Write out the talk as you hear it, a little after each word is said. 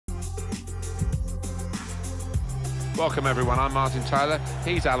Welcome everyone, I'm Martin Tyler,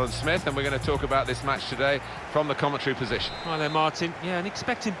 he's Alan Smith, and we're going to talk about this match today from the commentary position. Hi there, Martin. Yeah, and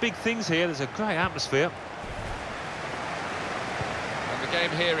expecting big things here. There's a great atmosphere. And the game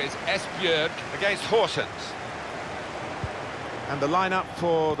here is Esbjerg against Horsens. And the lineup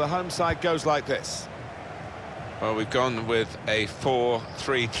for the home side goes like this. Well, we've gone with a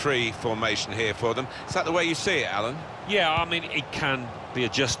 4-3-3 formation here for them. Is that the way you see it, Alan? Yeah, I mean, it can be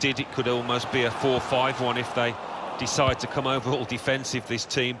adjusted. It could almost be a 4-5-1 if they decide to come over all defensive, this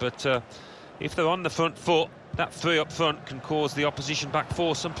team. But if they're on the front foot, that three up front can cause the opposition back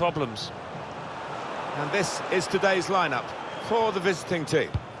four some problems. And this is today's lineup for the visiting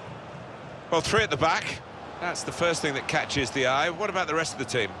team. Well, three at the back. That's the first thing that catches the eye. What about the rest of the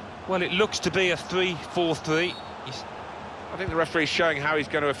team? Well, it looks to be a 3-4-3. I think the referee's showing how he's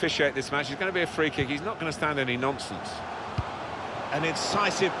going to officiate this match. It's going to be a free kick. He's not going to stand any nonsense. An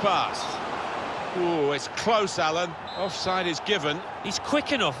incisive pass. Ooh, it's close, Alan. Offside is given. He's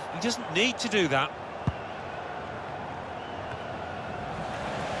quick enough. He doesn't need to do that.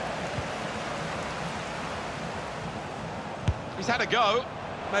 He's had a go.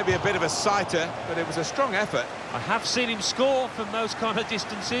 Maybe a bit of a sighter, but it was a strong effort. I have seen him score from those kind of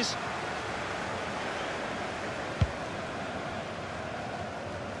distances.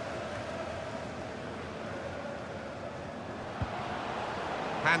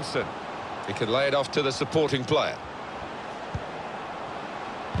 Hansen. He can lay it off to the supporting player.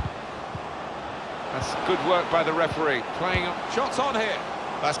 That's good work by the referee. Playing up. Shots on here.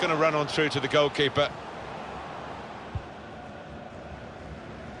 That's going to run on through to the goalkeeper.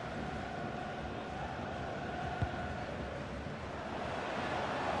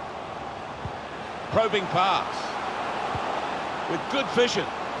 Probing pass. With good vision.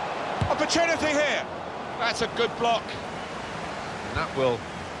 Opportunity here. That's a good block. And that will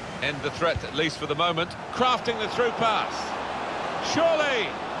end the threat, at least for the moment. Crafting the through pass. Surely.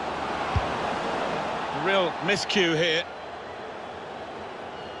 A real miscue here.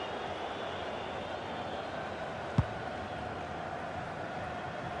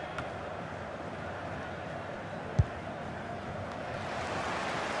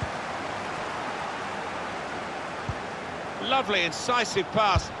 Lovely, incisive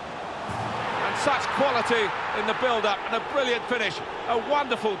pass. And such quality in the build-up, and a brilliant finish. A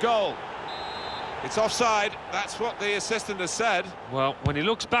wonderful goal. It's offside, that's what the assistant has said. Well, when he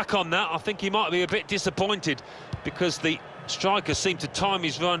looks back on that, I think he might be a bit disappointed because the striker seemed to time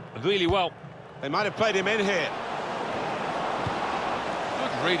his run really well. They might have played him in here.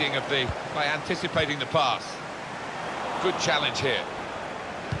 Good reading of by anticipating the pass. Good challenge here.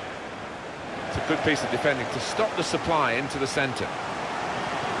 It's a good piece of defending to stop the supply into the centre.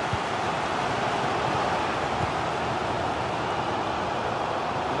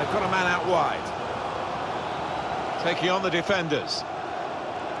 And they've got a man out wide. Taking on the defenders.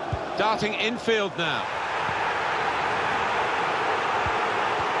 Darting infield now.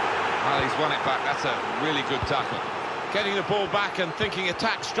 Well, he's won it back. That's a really good tackle. Getting the ball back and thinking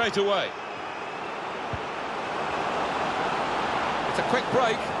attack straight away. It's a quick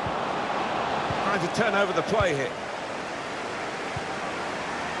break. Trying to turn over the play here.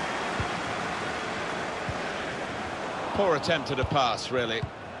 Poor attempt at a pass, really.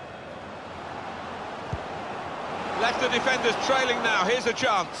 Left the defenders trailing now. Here's a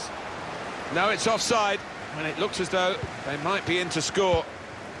chance. No, it's offside. When it looks as though they might be in to score.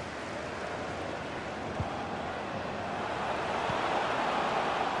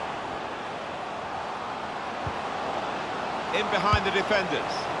 In behind the defenders.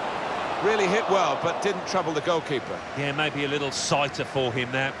 Really hit well, but didn't trouble the goalkeeper. Yeah, maybe a little sighter for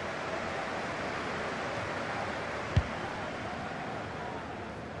him now.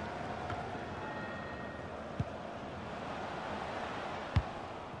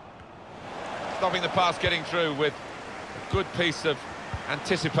 Stopping the pass getting through with a good piece of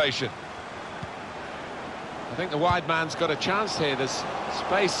anticipation. I think the wide man's got a chance here. There's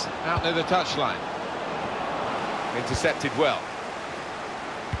space out near the touchline. Intercepted well.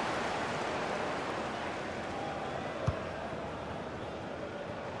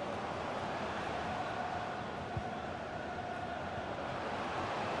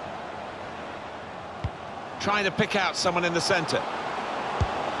 Trying to pick out someone in the centre.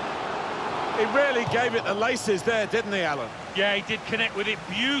 He really gave it the laces there, didn't he, Alan? Yeah, he did connect with it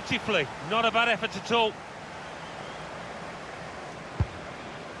beautifully. Not a bad effort at all.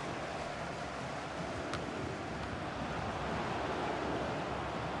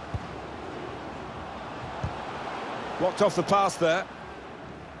 Blocked off the pass there.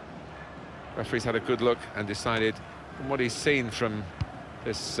 Referee's had a good look and decided, from what he's seen from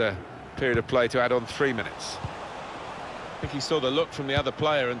this period of play, to add on 3 minutes. think he saw the look from the other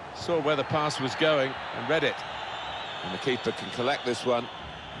player and saw where the pass was going and read it. And the keeper can collect this one.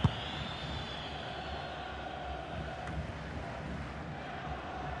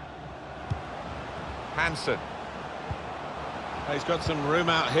 Hansen. He's got some room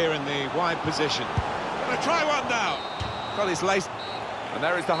out here in the wide position. Gonna try one now. Got his lace. And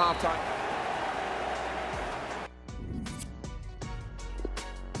there is the half-time.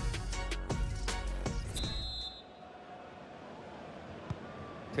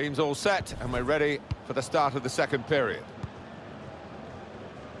 Team's all set, and we're ready for the start of the second period.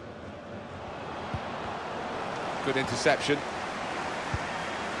 Good interception.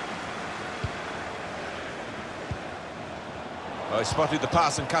 Oh, he spotted the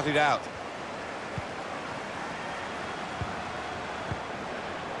pass and cut it out.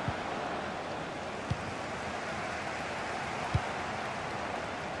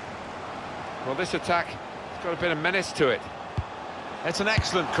 Well, this attack has got a bit of menace to it. It's an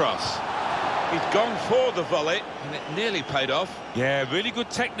excellent cross. He's gone for the volley, and it nearly paid off. Yeah, really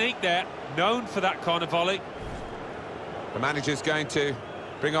good technique there. Known for that kind of volley. The manager's going to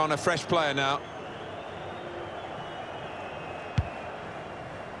bring on a fresh player now.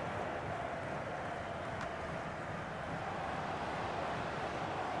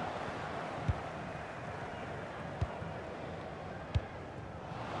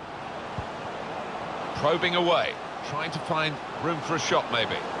 Probing away, trying to find room for a shot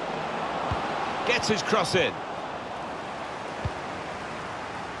maybe. Gets his cross in.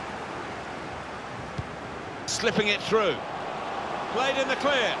 Slipping it through. Played in the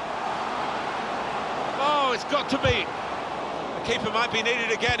clear. Oh, it's got to be. The keeper might be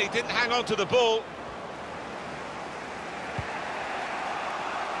needed again. He didn't hang on to the ball.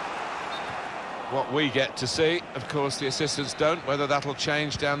 What we get to see, of course, the assistants don't. Whether that'll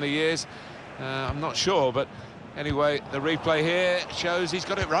change down the years, I'm not sure, but anyway, the replay here shows he's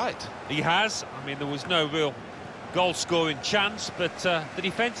got it right. He has. I mean, there was no real goal-scoring chance, but the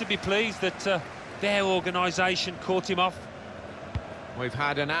defence would be pleased that their organisation caught him off. We've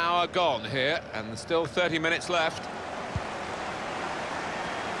had an hour gone here, and there's still 30 minutes left.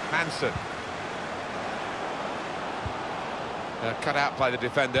 Hansen. Cut out by the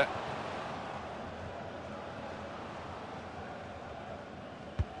defender.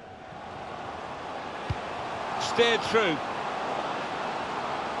 Steered through.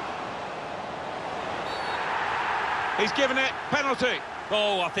 He's given it. Penalty.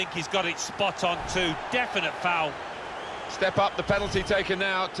 Oh, I think he's got it spot on too. Definite foul. Step up, the penalty taken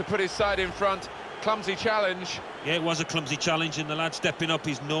now to put his side in front. Clumsy challenge. Yeah, it was a clumsy challenge, and the lad stepping up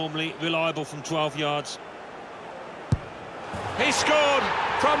is normally reliable from 12 yards. He scored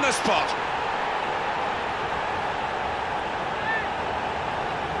from the spot.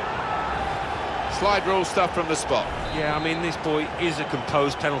 Slide rule stuff from the spot. Yeah, I mean, this boy is a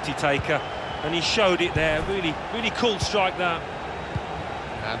composed penalty taker, and he showed it there. Really, really cool strike that.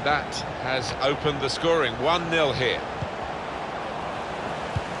 And that has opened the scoring. 1-0 here.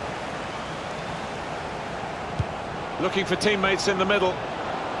 Looking for teammates in the middle.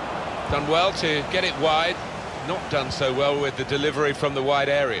 Done well to get it wide. Not done so well with the delivery from the wide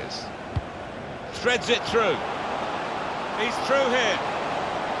areas. Threads it through. He's through here.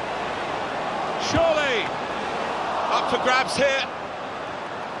 Surely. Up for grabs here.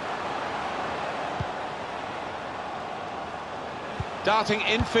 Darting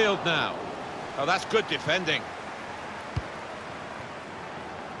infield now. Oh, that's good defending.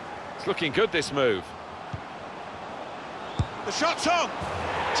 It's looking good, this move. The shot's on.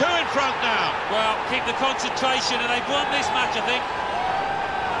 2 in front now. Well, keep the concentration, and they've won this match, I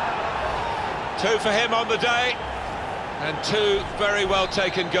think. 2 for him on the day, and 2 very well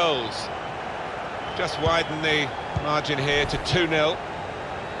taken goals. Just widen the margin here to 2-0.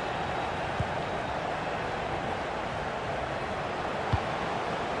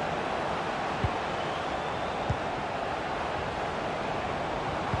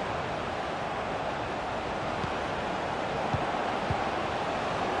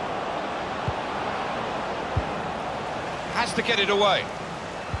 Has to get it away.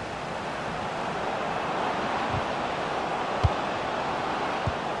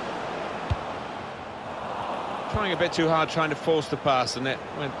 Trying a bit too hard, trying to force the pass, and it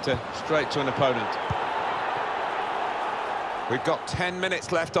went straight to an opponent. We've got 10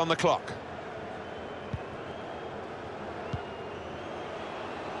 minutes left on the clock.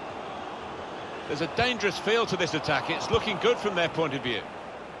 There's a dangerous feel to this attack. It's looking good from their point of view.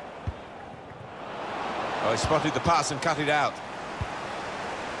 Oh, he spotted the pass and cut it out.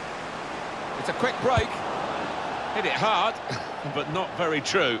 It's a quick break. Hit it hard, but not very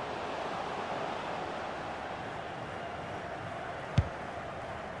true.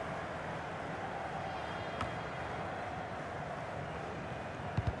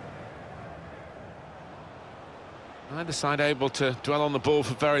 Neither side able to dwell on the ball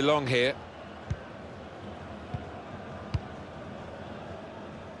for very long here.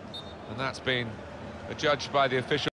 And that's been adjudged by the official.